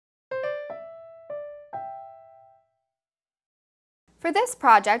For this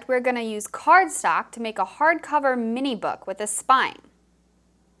project, we're going to use cardstock to make a hardcover mini book with a spine.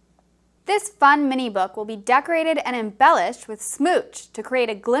 This fun mini book will be decorated and embellished with smooch to create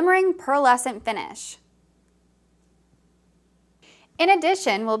a glimmering pearlescent finish. In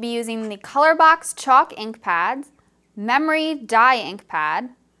addition, we'll be using the Colorbox chalk ink pads, Memory die ink pad,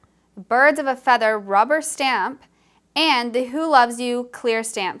 Birds of a Feather rubber stamp, and the Who Loves You clear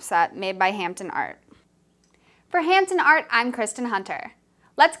stamp set made by HamptonArt. For HamptonArt, I'm Kristen Hunter.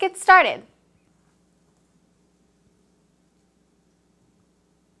 Let's get started.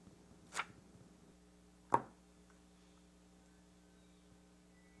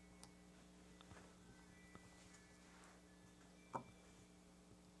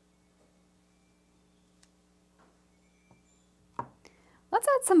 Let's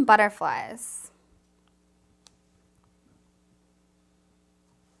add some butterflies.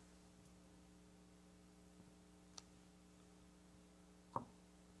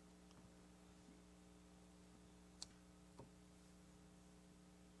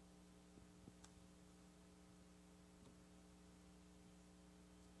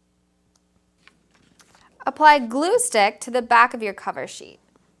 Apply glue stick to the back of your cover sheet.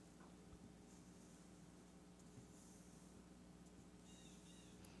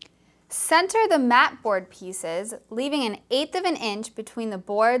 Center the mat board pieces, leaving 1/8 of an inch between the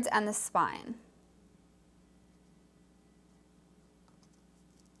boards and the spine.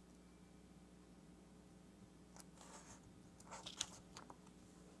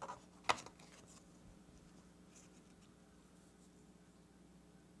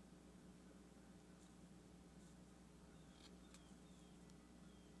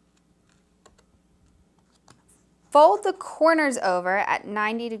 Fold the corners over at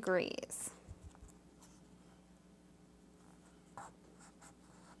 90 degrees.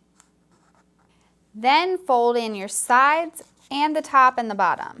 Then fold in your sides and the top and the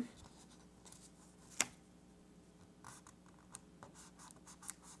bottom.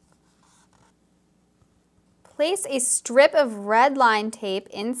 Place a strip of red line tape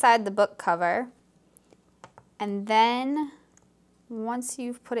inside the book cover, and then once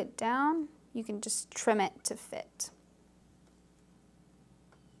you've put it down, you can just trim it to fit.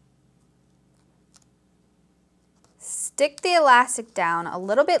 Stick the elastic down a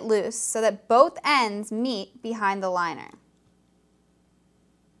little bit loose so that both ends meet behind the liner.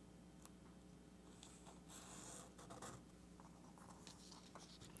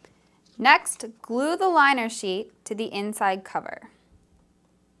 Next, glue the liner sheet to the inside cover.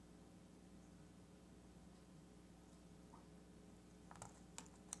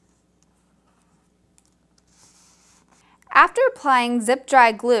 After applying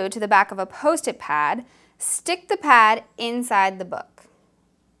zip-dry glue to the back of a Post-it pad, stick the pad inside the book.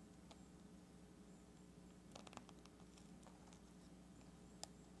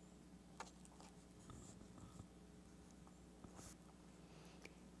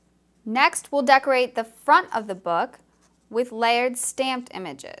 Next, we'll decorate the front of the book with layered stamped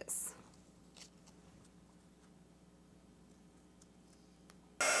images.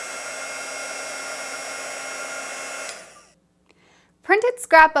 Printed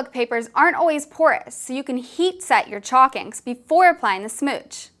scrapbook papers aren't always porous, so you can heat set your chalk inks before applying the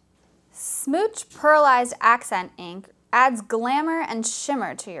smooch. Smooch pearlized accent ink adds glamour and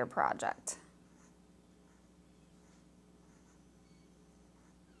shimmer to your project.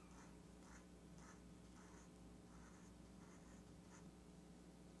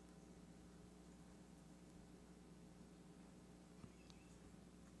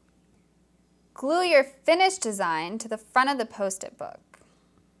 Glue your finished design to the front of the Post-it book.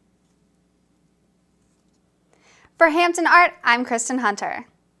 For HamptonArt, I'm Kristen Hunter.